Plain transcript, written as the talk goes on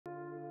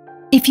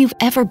If you've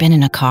ever been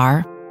in a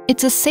car,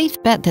 it's a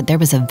safe bet that there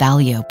was a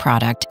Valeo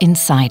product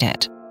inside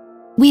it.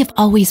 We have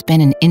always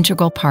been an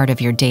integral part of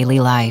your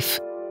daily life.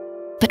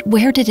 But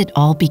where did it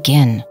all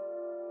begin?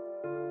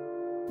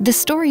 The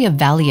story of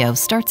Valeo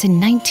starts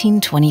in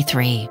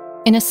 1923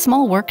 in a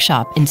small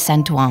workshop in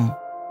Saint-Ouen,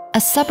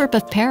 a suburb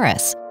of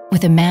Paris,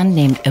 with a man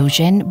named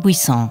Eugène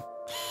Buisson.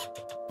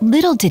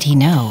 Little did he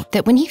know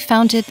that when he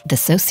founded the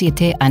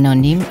Société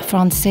Anonyme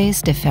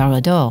Française de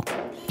Ferraudot,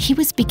 he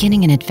was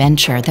beginning an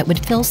adventure that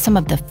would fill some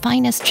of the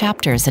finest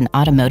chapters in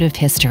automotive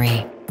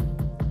history.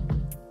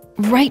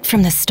 Right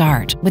from the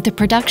start, with the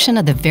production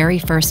of the very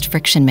first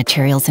friction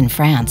materials in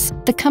France,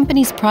 the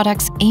company's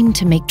products aimed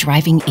to make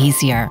driving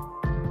easier.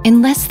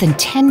 In less than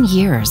 10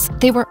 years,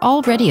 they were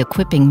already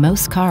equipping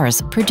most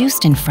cars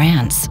produced in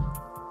France.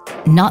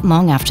 Not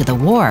long after the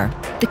war,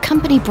 the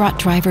company brought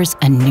drivers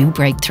a new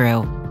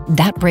breakthrough.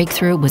 That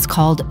breakthrough was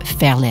called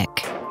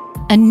Fairlick,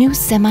 a new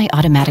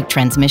semi-automatic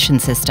transmission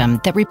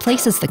system that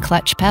replaces the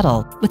clutch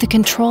pedal with a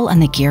control on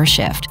the gear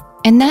shift,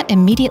 and that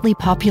immediately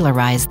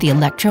popularized the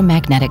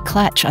electromagnetic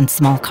clutch on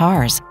small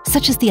cars,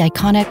 such as the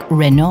iconic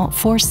Renault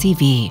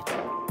 4CV.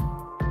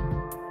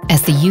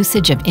 As the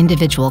usage of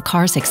individual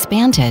cars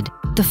expanded,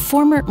 the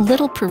former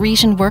little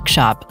Parisian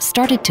workshop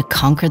started to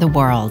conquer the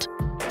world,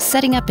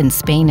 setting up in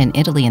Spain and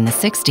Italy in the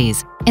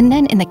 60s, and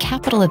then in the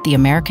capital of the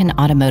American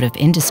automotive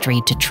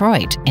industry,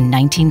 Detroit, in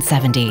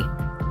 1970.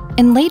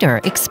 And later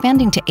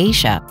expanding to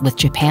Asia with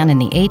Japan in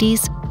the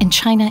 80s and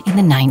China in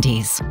the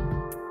 90s.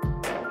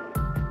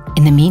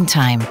 In the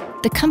meantime,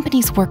 the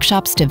company's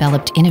workshops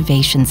developed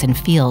innovations in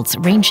fields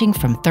ranging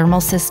from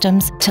thermal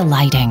systems to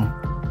lighting.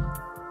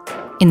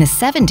 In the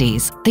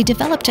 70s, they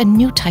developed a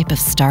new type of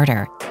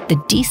starter, the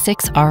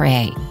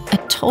D6RA,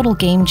 a total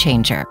game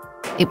changer.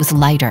 It was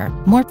lighter,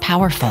 more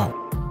powerful.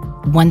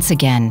 Once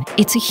again,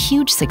 it's a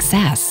huge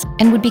success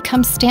and would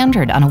become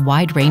standard on a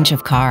wide range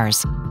of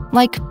cars,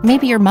 like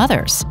maybe your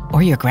mother's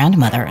or your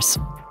grandmother's.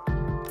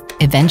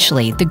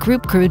 Eventually, the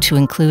group grew to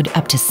include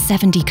up to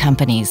 70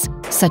 companies,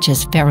 such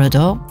as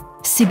Ferraudot,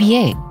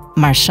 Cibier,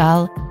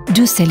 Marchal,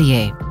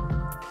 Ducellier.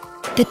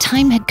 The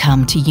time had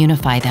come to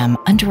unify them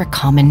under a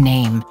common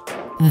name,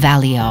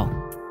 Valeo,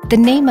 the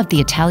name of the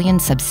Italian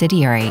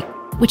subsidiary,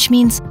 which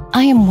means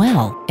 "I am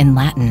well" in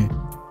Latin.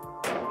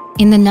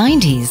 In the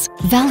 90s,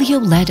 Valeo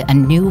led a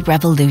new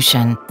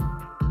revolution.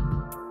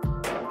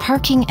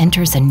 Parking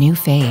enters a new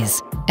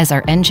phase as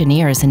our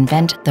engineers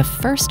invent the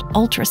first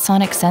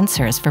ultrasonic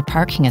sensors for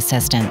parking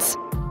assistance.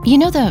 You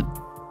know the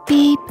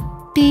beep,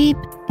 beep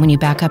when you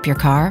back up your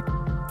car?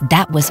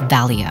 That was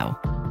Valeo.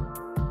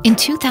 In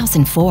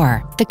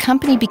 2004, the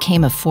company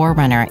became a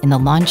forerunner in the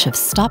launch of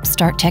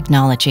stop-start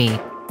technology,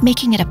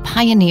 making it a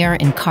pioneer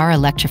in car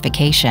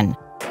electrification,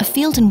 a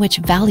field in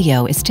which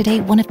Valeo is today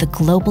one of the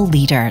global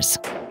leaders.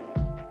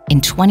 In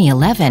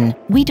 2011,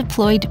 we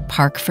deployed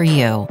Park for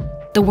You,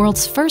 the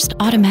world's first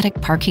automatic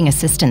parking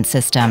assistance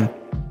system.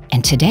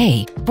 And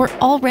today, we're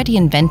already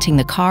inventing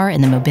the car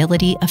and the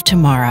mobility of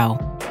tomorrow,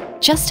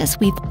 just as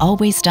we've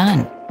always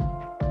done.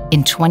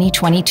 In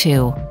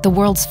 2022, the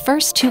world's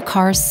first 2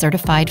 cars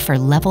certified for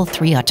Level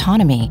 3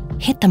 autonomy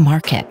hit the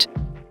market.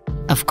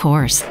 Of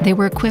course, they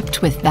were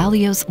equipped with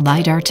Valeo's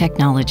LiDAR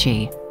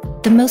technology,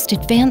 the most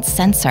advanced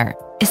sensor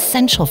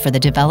essential for the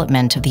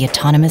development of the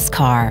autonomous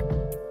car.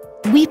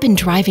 We've been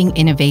driving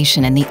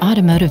innovation in the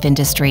automotive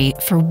industry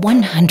for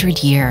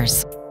 100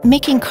 years,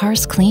 making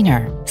cars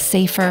cleaner,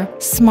 safer,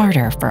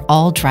 smarter for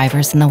all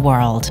drivers in the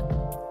world.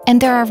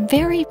 And there are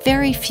very,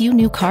 very few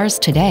new cars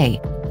today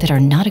that are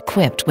not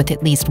equipped with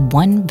at least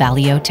one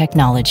Valeo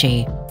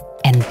technology.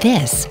 And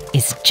this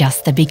is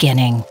just the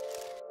beginning.